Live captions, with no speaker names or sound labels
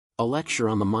A lecture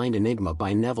on the mind enigma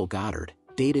by Neville Goddard,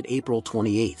 dated April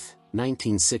 28,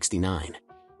 1969.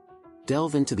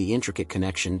 Delve into the intricate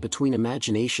connection between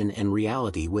imagination and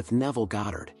reality with Neville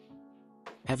Goddard.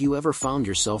 Have you ever found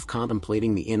yourself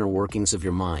contemplating the inner workings of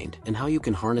your mind and how you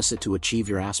can harness it to achieve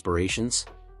your aspirations?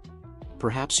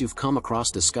 Perhaps you've come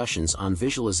across discussions on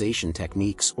visualization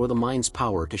techniques or the mind's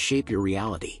power to shape your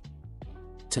reality.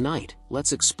 Tonight,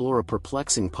 let's explore a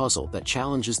perplexing puzzle that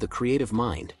challenges the creative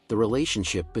mind, the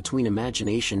relationship between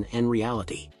imagination and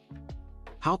reality.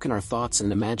 How can our thoughts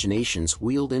and imaginations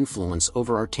wield influence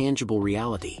over our tangible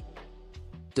reality?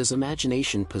 Does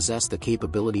imagination possess the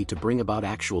capability to bring about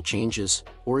actual changes,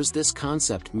 or is this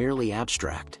concept merely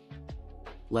abstract?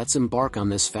 Let's embark on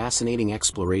this fascinating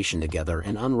exploration together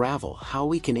and unravel how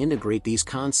we can integrate these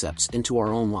concepts into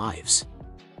our own lives.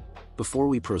 Before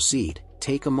we proceed,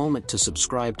 take a moment to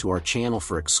subscribe to our channel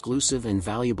for exclusive and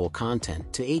valuable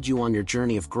content to aid you on your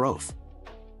journey of growth.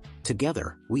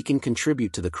 Together, we can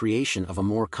contribute to the creation of a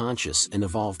more conscious and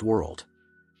evolved world.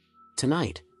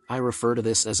 Tonight, I refer to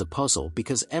this as a puzzle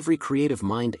because every creative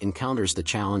mind encounters the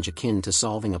challenge akin to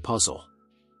solving a puzzle.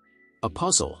 A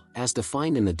puzzle, as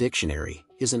defined in the dictionary,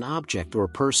 is an object or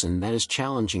person that is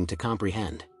challenging to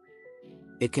comprehend.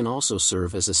 It can also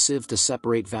serve as a sieve to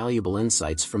separate valuable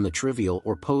insights from the trivial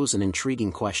or pose an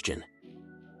intriguing question.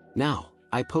 Now,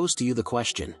 I pose to you the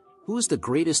question: who is the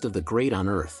greatest of the great on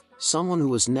earth, someone who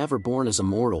was never born as a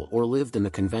mortal or lived in the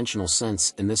conventional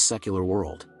sense in this secular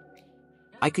world?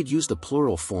 I could use the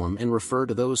plural form and refer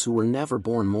to those who were never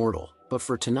born mortal, but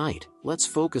for tonight, let's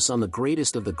focus on the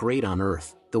greatest of the great on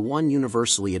earth, the one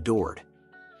universally adored.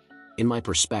 In my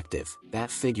perspective, that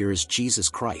figure is Jesus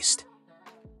Christ.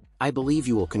 I believe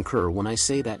you will concur when I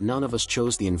say that none of us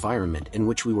chose the environment in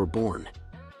which we were born.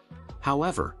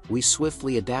 However, we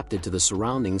swiftly adapted to the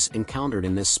surroundings encountered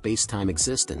in this space-time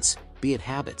existence, be it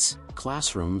habits,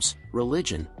 classrooms,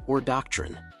 religion, or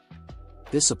doctrine.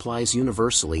 This applies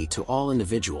universally to all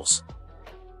individuals.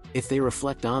 If they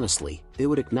reflect honestly, they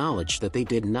would acknowledge that they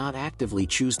did not actively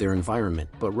choose their environment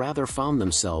but rather found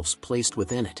themselves placed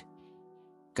within it.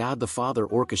 God the Father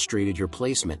orchestrated your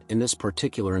placement in this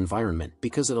particular environment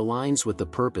because it aligns with the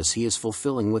purpose He is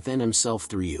fulfilling within Himself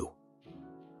through you.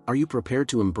 Are you prepared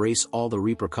to embrace all the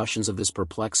repercussions of this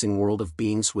perplexing world of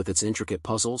beings with its intricate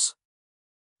puzzles?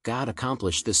 God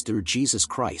accomplished this through Jesus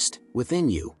Christ, within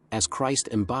you, as Christ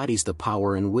embodies the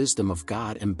power and wisdom of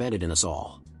God embedded in us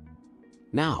all.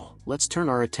 Now, let's turn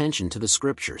our attention to the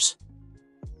Scriptures.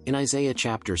 In Isaiah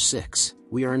chapter 6,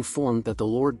 we are informed that the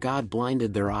Lord God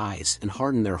blinded their eyes and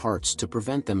hardened their hearts to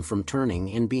prevent them from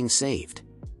turning and being saved.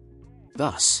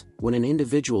 Thus, when an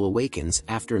individual awakens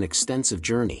after an extensive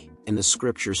journey, and the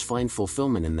Scriptures find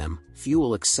fulfillment in them, few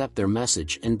will accept their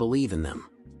message and believe in them.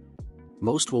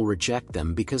 Most will reject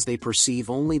them because they perceive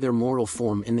only their mortal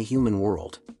form in the human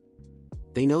world.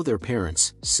 They know their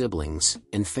parents, siblings,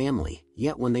 and family,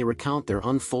 yet when they recount their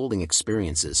unfolding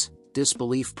experiences,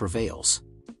 disbelief prevails.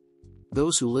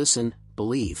 Those who listen,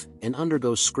 believe, and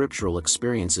undergo scriptural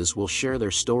experiences will share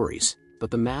their stories,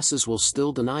 but the masses will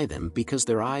still deny them because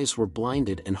their eyes were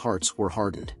blinded and hearts were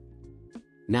hardened.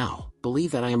 Now,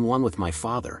 believe that I am one with my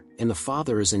Father, and the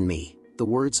Father is in me. The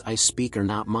words I speak are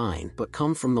not mine but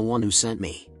come from the one who sent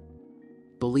me.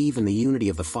 Believe in the unity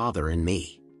of the Father in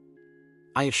me.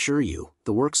 I assure you,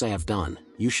 the works I have done,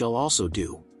 you shall also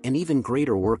do, and even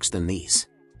greater works than these.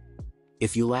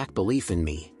 If you lack belief in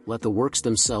me, let the works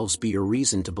themselves be your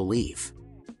reason to believe.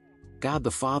 God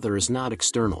the Father is not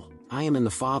external. I am in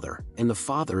the Father, and the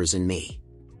Father is in me.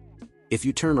 If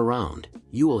you turn around,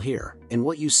 you will hear, and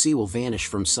what you see will vanish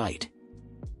from sight.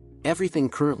 Everything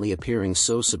currently appearing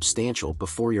so substantial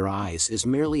before your eyes is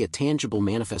merely a tangible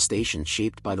manifestation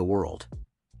shaped by the world.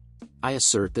 I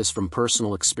assert this from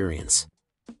personal experience.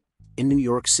 In New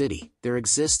York City, there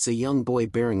exists a young boy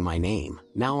bearing my name,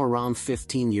 now around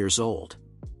 15 years old.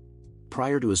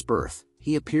 Prior to his birth,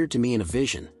 he appeared to me in a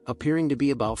vision, appearing to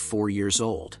be about 4 years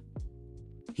old.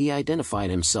 He identified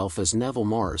himself as Neville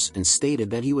Mars and stated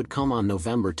that he would come on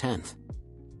November 10th.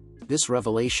 This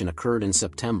revelation occurred in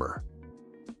September.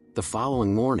 The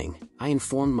following morning, I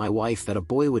informed my wife that a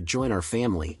boy would join our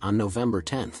family on November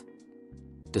 10th.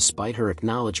 Despite her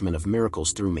acknowledgement of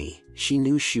miracles through me, she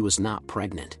knew she was not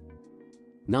pregnant.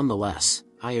 Nonetheless,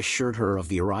 I assured her of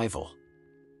the arrival.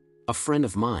 A friend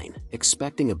of mine,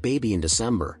 expecting a baby in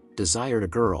December, desired a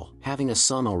girl, having a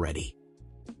son already.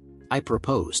 I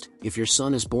proposed, if your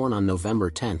son is born on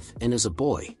November 10th and is a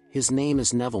boy, his name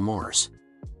is Neville Mars.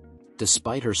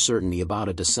 Despite her certainty about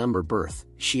a December birth,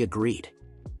 she agreed.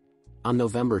 On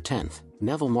November 10th,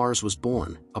 Neville Mars was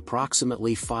born,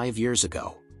 approximately 5 years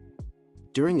ago.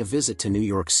 During a visit to New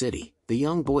York City, The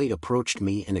young boy approached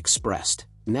me and expressed,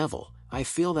 "Neville, I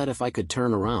feel that if I could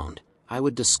turn around, I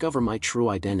would discover my true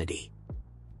identity.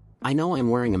 I know I'm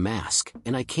wearing a mask,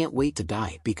 and I can't wait to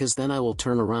die because then I will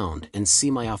turn around and see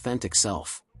my authentic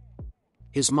self."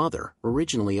 His mother,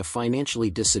 originally a financially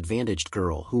disadvantaged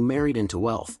girl who married into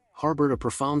wealth, harbored a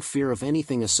profound fear of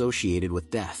anything associated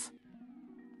with death.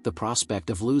 The prospect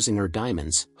of losing her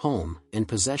diamonds, home, and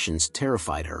possessions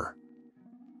terrified her.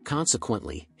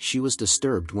 Consequently, she was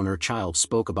disturbed when her child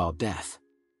spoke about death.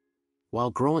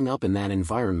 While growing up in that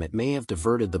environment may have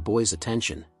diverted the boy's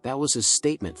attention, that was his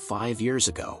statement 5 years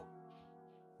ago.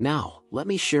 Now, let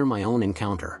me share my own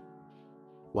encounter.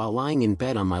 While lying in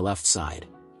bed on my left side,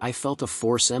 I felt a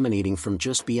force emanating from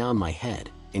just beyond my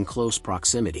head, in close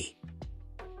proximity.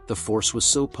 The force was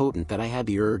so potent that I had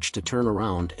the urge to turn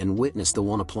around and witness the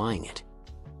one applying it.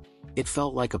 It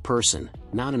felt like a person,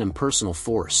 not an impersonal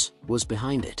force, was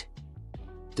behind it.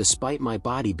 Despite my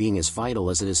body being as vital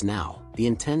as it is now, the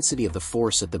intensity of the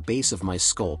force at the base of my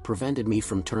skull prevented me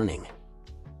from turning.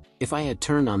 If I had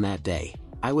turned on that day,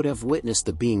 I would have witnessed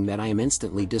the being that I am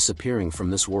instantly disappearing from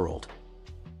this world.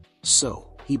 So,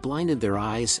 he blinded their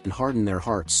eyes and hardened their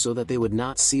hearts so that they would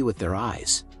not see with their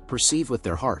eyes, perceive with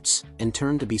their hearts, and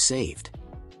turn to be saved.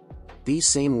 These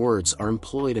same words are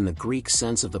employed in the Greek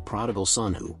sense of the prodigal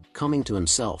son who, coming to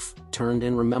himself, turned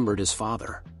and remembered his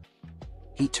father.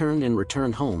 He turned and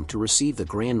returned home to receive the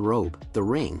grand robe, the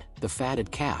ring, the fatted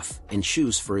calf, and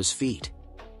shoes for his feet.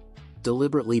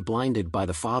 Deliberately blinded by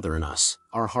the Father in us,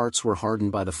 our hearts were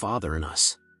hardened by the Father in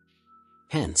us.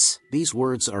 Hence, these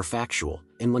words are factual,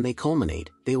 and when they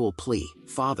culminate, they will plea,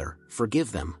 "Father,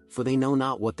 forgive them, for they know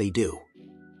not what they do."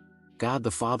 God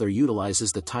the Father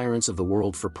utilizes the tyrants of the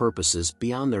world for purposes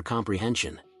beyond their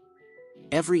comprehension.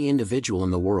 Every individual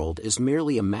in the world is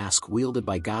merely a mask wielded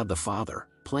by God the Father,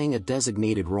 playing a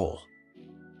designated role.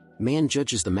 Man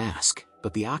judges the mask,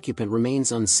 but the occupant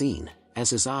remains unseen, as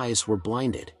his eyes were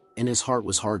blinded, and his heart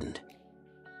was hardened.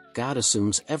 God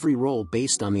assumes every role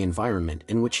based on the environment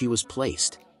in which he was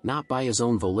placed, not by his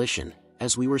own volition,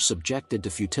 as we were subjected to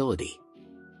futility.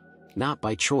 Not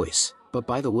by choice, but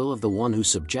by the will of the one who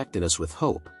subjected us with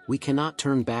hope, we cannot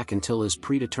turn back until his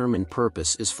predetermined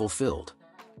purpose is fulfilled.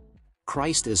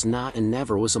 Christ is not and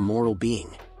never was a mortal being.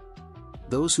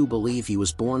 Those who believe he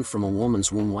was born from a woman's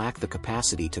womb lack the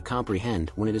capacity to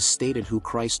comprehend when it is stated who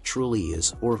Christ truly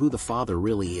is or who the Father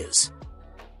really is.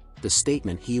 The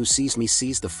statement "he who sees me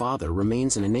sees the Father"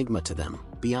 remains an enigma to them,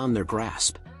 beyond their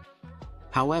grasp.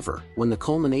 However, when the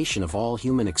culmination of all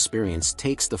human experience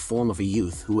takes the form of a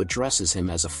youth who addresses him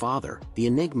as a father, the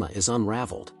enigma is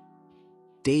unraveled.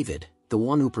 David, the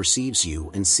one who perceives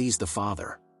you and sees the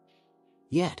Father.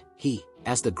 Yet, he,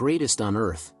 as the greatest on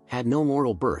earth, had no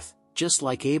mortal birth, just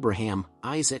like Abraham,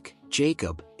 Isaac,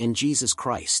 Jacob, and Jesus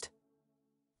Christ.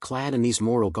 Clad in these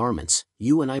mortal garments,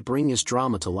 you and I bring his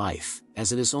drama to life,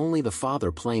 as it is only the Father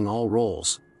playing all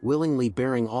roles, willingly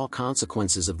bearing all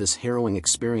consequences of this harrowing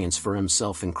experience for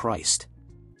himself in Christ.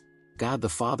 God the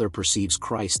Father perceives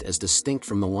Christ as distinct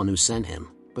from the one who sent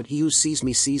him, but he who sees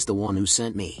me sees the one who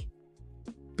sent me.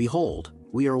 Behold,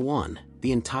 we are one,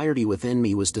 the entirety within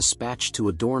me was dispatched to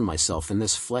adorn myself in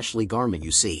this fleshly garment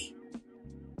you see.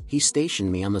 He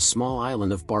stationed me on the small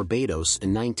island of Barbados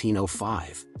in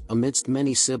 1905, amidst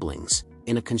many siblings,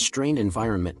 in a constrained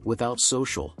environment without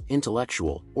social,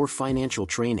 intellectual, or financial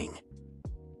training.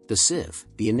 The sieve,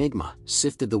 the enigma,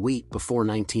 sifted the wheat before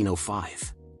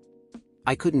 1905.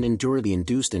 I couldn't endure the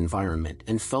induced environment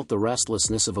and felt the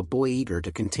restlessness of a boy eager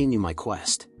to continue my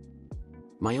quest.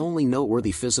 My only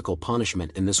noteworthy physical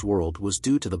punishment in this world was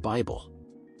due to the Bible.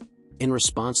 In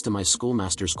response to my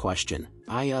schoolmaster's question,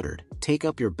 I uttered, "Take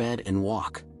up your bed and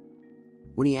walk."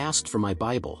 When he asked for my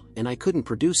Bible, and I couldn't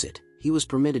produce it, he was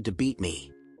permitted to beat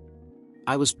me.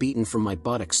 I was beaten from my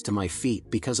buttocks to my feet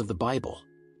because of the Bible.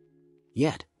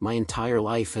 Yet, my entire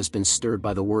life has been stirred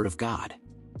by the Word of God.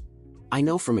 I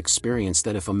know from experience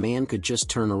that if a man could just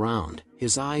turn around,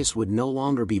 his eyes would no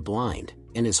longer be blind,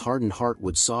 and his hardened heart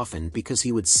would soften because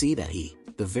he would see that he,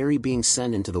 the very being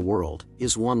sent into the world,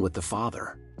 is one with the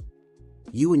Father.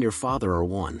 You and your Father are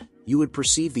one. You would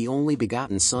perceive the only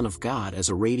begotten Son of God as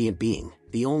a radiant being,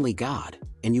 the only God,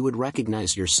 and you would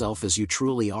recognize yourself as you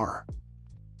truly are.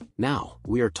 Now,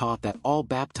 we are taught that all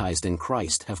baptized in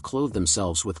Christ have clothed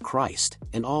themselves with Christ,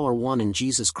 and all are one in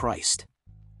Jesus Christ.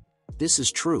 This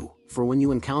is true, for when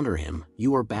you encounter him,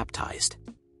 you are baptized.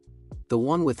 The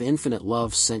one with infinite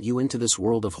love sent you into this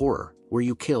world of horror, where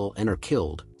you kill and are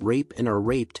killed, rape and are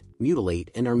raped,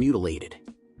 mutilate and are mutilated.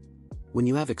 When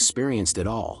you have experienced it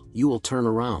all, you will turn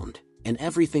around, and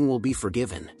everything will be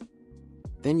forgiven.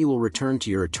 Then you will return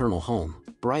to your eternal home,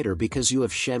 brighter because you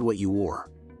have shed what you wore.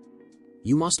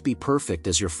 You must be perfect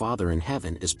as your Father in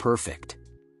heaven is perfect.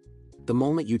 The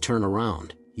moment you turn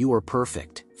around, you are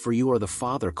perfect, for you are the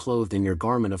Father clothed in your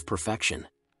garment of perfection.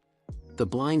 The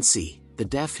blind see, the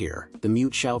deaf hear, the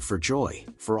mute shout for joy,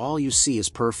 for all you see is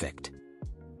perfect.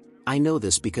 I know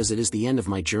this because it is the end of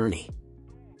my journey.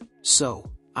 So,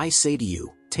 I say to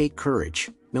you, take courage,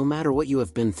 no matter what you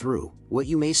have been through, what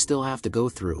you may still have to go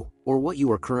through, or what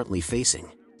you are currently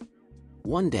facing.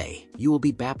 One day, you will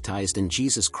be baptized in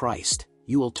Jesus Christ,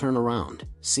 you will turn around,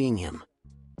 seeing Him.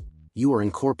 You are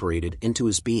incorporated into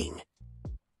His being.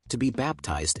 To be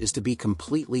baptized is to be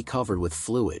completely covered with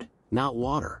fluid, not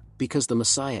water, because the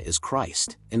Messiah is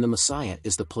Christ, and the Messiah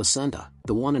is the placenta,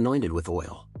 the one anointed with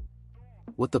oil.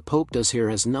 What the Pope does here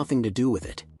has nothing to do with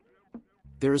it.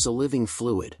 There is a living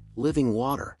fluid, living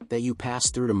water, that you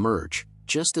pass through to merge,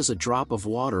 just as a drop of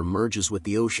water merges with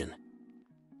the ocean.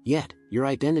 Yet, your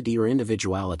identity or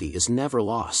individuality is never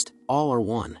lost, all are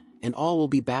one, and all will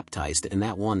be baptized in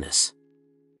that oneness.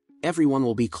 Everyone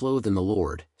will be clothed in the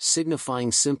Lord,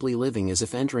 signifying simply living as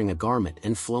if entering a garment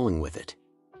and flowing with it.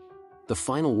 The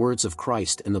final words of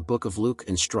Christ in the book of Luke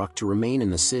instruct to remain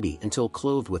in the city until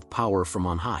clothed with power from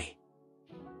on high.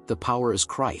 The power is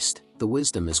Christ, the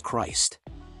wisdom is Christ.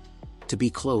 To be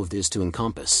clothed is to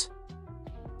encompass.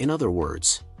 In other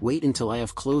words, wait until I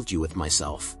have clothed you with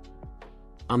myself.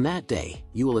 On that day,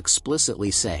 you will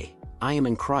explicitly say, I am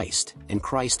in Christ, and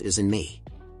Christ is in me.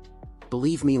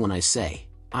 Believe me when I say,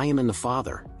 I am in the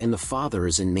Father, and the Father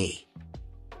is in me.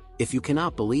 If you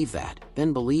cannot believe that,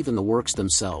 then believe in the works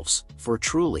themselves, for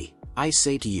truly, I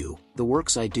say to you, the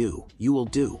works I do, you will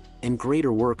do, and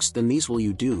greater works than these will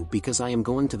you do because I am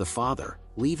going to the Father,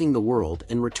 leaving the world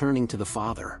and returning to the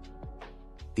Father.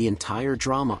 The entire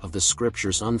drama of the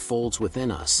Scriptures unfolds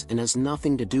within us and has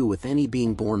nothing to do with any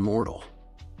being born mortal.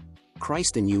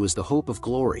 Christ in you is the hope of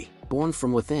glory, born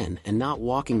from within and not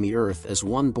walking the earth as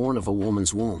one born of a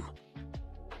woman's womb.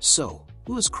 So,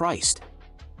 who is Christ?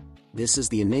 This is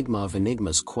the enigma of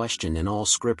enigmas question in all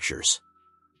Scriptures.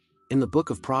 In the book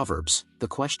of Proverbs, the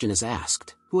question is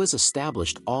asked, who has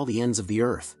established all the ends of the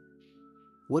earth?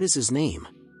 What is His name?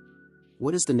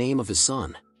 What is the name of His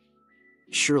Son?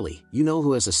 Surely, you know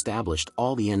who has established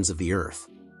all the ends of the earth.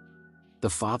 The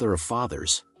Father of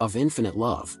fathers, of infinite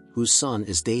love, whose Son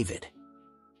is David.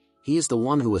 He is the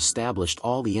one who established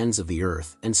all the ends of the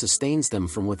earth and sustains them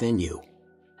from within you.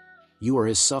 You are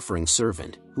His suffering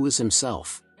servant, who is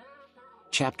Himself.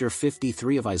 Chapter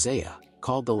 53 of Isaiah,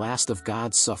 called the last of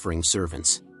God's suffering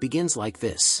servants, begins like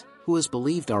this, who has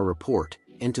believed our report,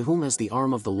 and to whom has the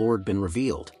arm of the Lord been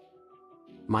revealed?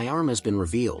 My arm has been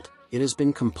revealed, it has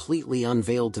been completely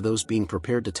unveiled to those being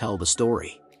prepared to tell the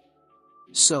story.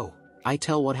 So, I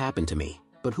tell what happened to me,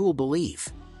 but who will believe?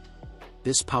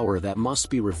 This power that must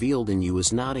be revealed in you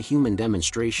is not a human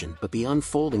demonstration but the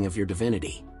unfolding of your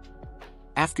divinity.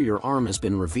 After your arm has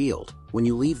been revealed, when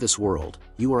you leave this world,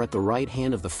 you are at the right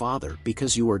hand of the Father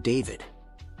because you are David.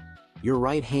 Your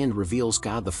right hand reveals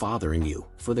God the Father in you,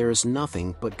 for there is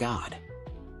nothing but God.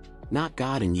 Not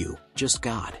God in you, just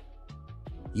God.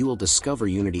 You will discover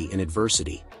unity in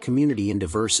adversity, community in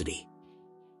diversity.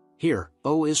 Hear,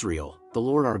 O Israel, the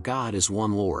Lord our God is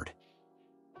one Lord.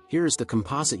 Here is the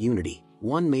composite unity,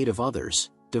 one made of others,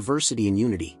 diversity in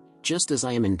unity, just as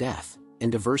I am in death,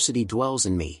 and diversity dwells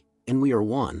in me, and we are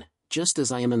one, just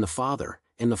as I am in the Father,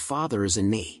 and the Father is in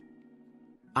me.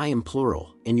 I am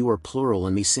plural, and you are plural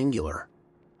and me singular.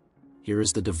 Here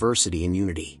is the diversity in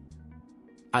unity.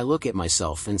 I look at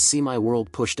myself and see my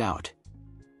world pushed out.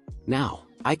 Now,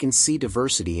 I can see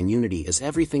diversity and unity as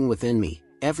everything within me,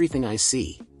 everything I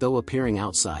see, though appearing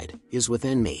outside, is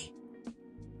within me.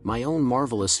 My own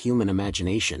marvelous human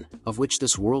imagination, of which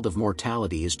this world of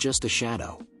mortality is just a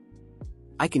shadow.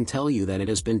 I can tell you that it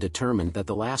has been determined that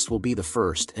the last will be the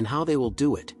first and how they will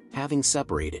do it, having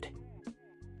separated.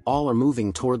 All are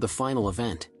moving toward the final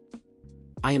event.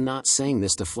 I am not saying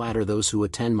this to flatter those who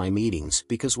attend my meetings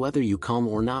because whether you come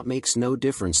or not makes no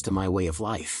difference to my way of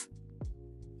life.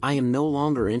 I am no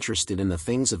longer interested in the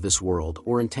things of this world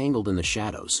or entangled in the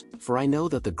shadows, for I know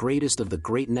that the greatest of the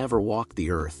great never walked the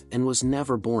earth and was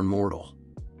never born mortal.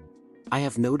 I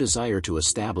have no desire to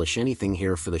establish anything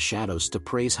here for the shadows to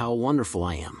praise how wonderful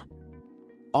I am.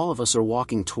 All of us are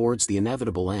walking towards the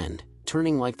inevitable end,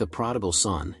 turning like the prodigal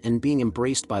son and being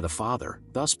embraced by the Father,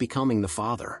 thus becoming the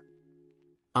Father.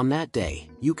 On that day,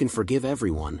 you can forgive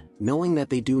everyone, knowing that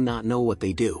they do not know what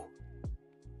they do.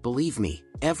 Believe me,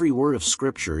 every word of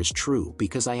Scripture is true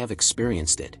because I have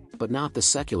experienced it, but not the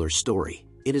secular story,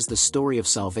 it is the story of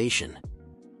salvation.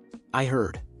 I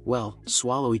heard, well,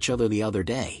 swallow each other the other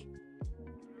day.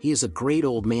 He is a great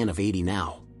old man of 80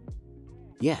 now.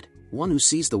 Yet, one who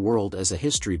sees the world as a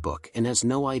history book and has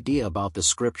no idea about the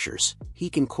scriptures. He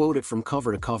can quote it from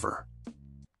cover to cover.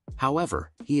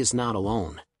 However, he is not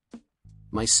alone.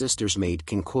 My sister's maid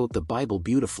can quote the Bible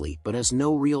beautifully but has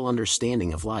no real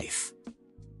understanding of life.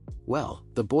 Well,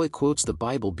 the boy quotes the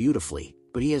Bible beautifully,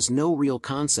 but he has no real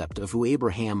concept of who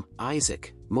Abraham,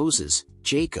 Isaac, Moses,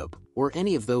 Jacob, or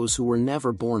any of those who were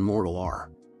never born mortal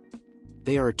are.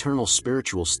 They are eternal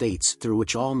spiritual states through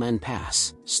which all men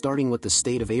pass, starting with the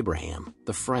state of Abraham,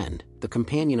 the friend, the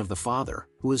companion of the Father,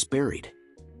 who is buried.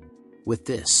 With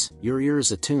this, your ear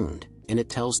is attuned, and it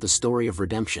tells the story of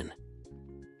redemption.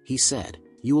 He said,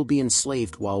 "You will be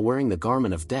enslaved while wearing the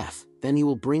garment of death, then he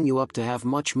will bring you up to have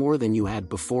much more than you had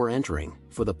before entering,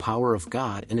 for the power of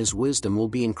God and his wisdom will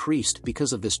be increased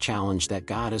because of this challenge that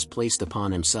God has placed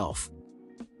upon himself."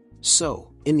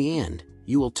 So, in the end,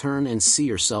 you will turn and see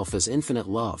yourself as infinite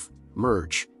love,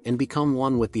 merge, and become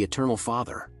one with the eternal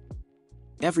Father.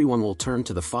 Everyone will turn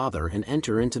to the Father and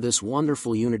enter into this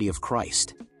wonderful unity of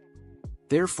Christ.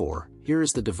 Therefore, here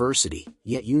is the diversity,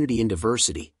 yet unity in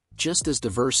diversity, just as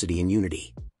diversity in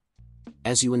unity.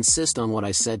 As you insist on what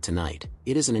I said tonight,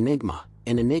 it is an enigma,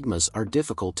 and enigmas are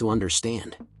difficult to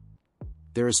understand.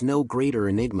 There is no greater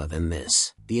enigma than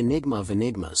this, the enigma of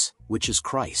enigmas, which is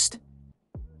Christ.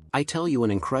 I tell you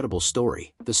an incredible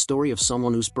story, the story of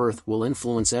someone whose birth will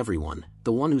influence everyone,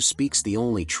 the one who speaks the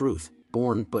only truth,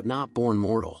 born but not born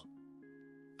mortal.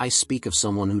 I speak of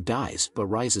someone who dies but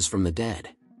rises from the dead.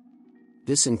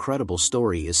 This incredible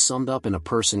story is summed up in a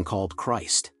person called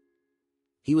Christ.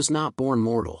 He was not born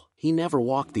mortal, he never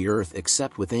walked the earth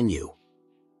except within you.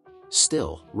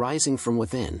 Still, rising from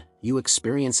within, you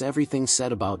experience everything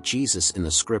said about Jesus in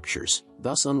the scriptures,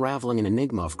 thus unraveling an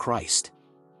enigma of Christ.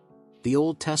 The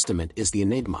Old Testament is the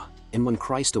enigma, and when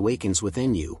Christ awakens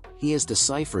within you, he has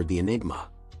deciphered the enigma.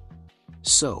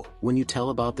 So, when you tell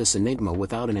about this enigma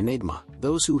without an enigma,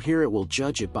 those who hear it will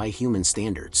judge it by human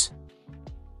standards.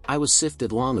 I was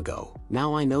sifted long ago,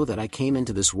 now I know that I came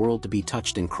into this world to be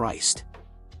touched in Christ.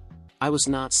 I was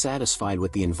not satisfied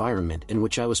with the environment in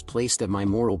which I was placed at my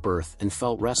mortal birth and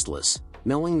felt restless,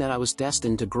 knowing that I was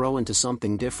destined to grow into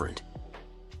something different.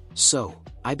 So,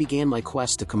 I began my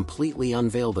quest to completely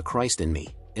unveil the Christ in me,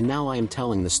 and now I am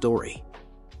telling the story.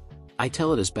 I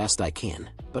tell it as best I can,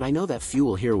 but I know that few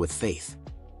will hear with faith.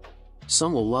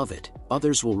 Some will love it,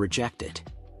 others will reject it.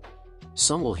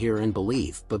 Some will hear and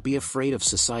believe but be afraid of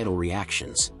societal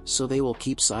reactions, so they will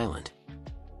keep silent.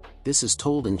 This is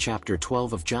told in chapter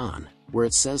 12 of John, where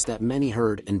it says that many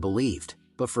heard and believed,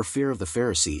 but for fear of the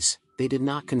Pharisees, they did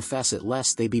not confess it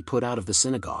lest they be put out of the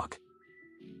synagogue.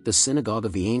 The synagogue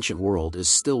of the ancient world is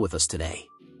still with us today.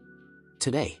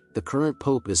 Today, the current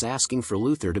pope is asking for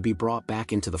Luther to be brought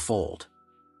back into the fold.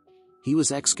 He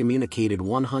was excommunicated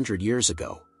 100 years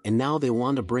ago, and now they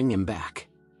want to bring him back.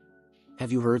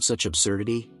 Have you heard such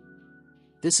absurdity?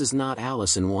 This is not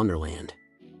Alice in Wonderland.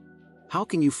 How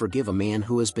can you forgive a man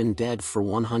who has been dead for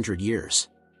 100 years?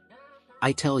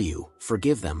 I tell you,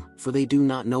 forgive them, for they do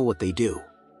not know what they do.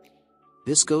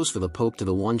 This goes for the Pope to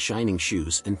the one shining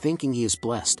shoes and thinking he is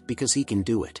blessed because he can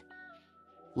do it.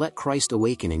 Let Christ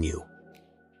awaken in you.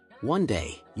 One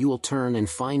day, you will turn and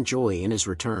find joy in his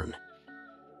return.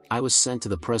 I was sent to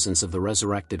the presence of the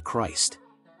resurrected Christ.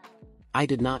 I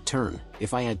did not turn.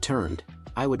 If I had turned,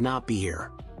 I would not be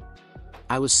here.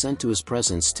 I was sent to his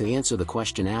presence to answer the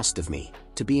question asked of me,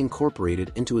 to be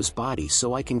incorporated into his body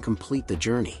so I can complete the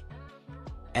journey.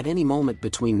 At any moment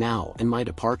between now and my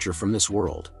departure from this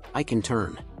world, I can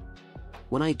turn.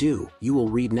 When I do, you will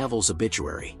read Neville's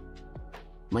obituary.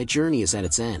 My journey is at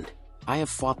its end. I have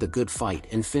fought the good fight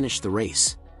and finished the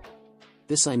race.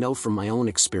 This I know from my own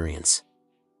experience.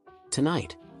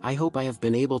 Tonight, I hope I have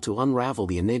been able to unravel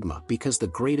the enigma because the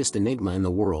greatest enigma in the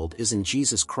world is in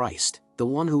Jesus Christ, the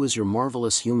one who is your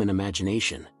marvelous human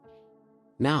imagination.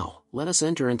 Now, let us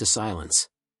enter into silence.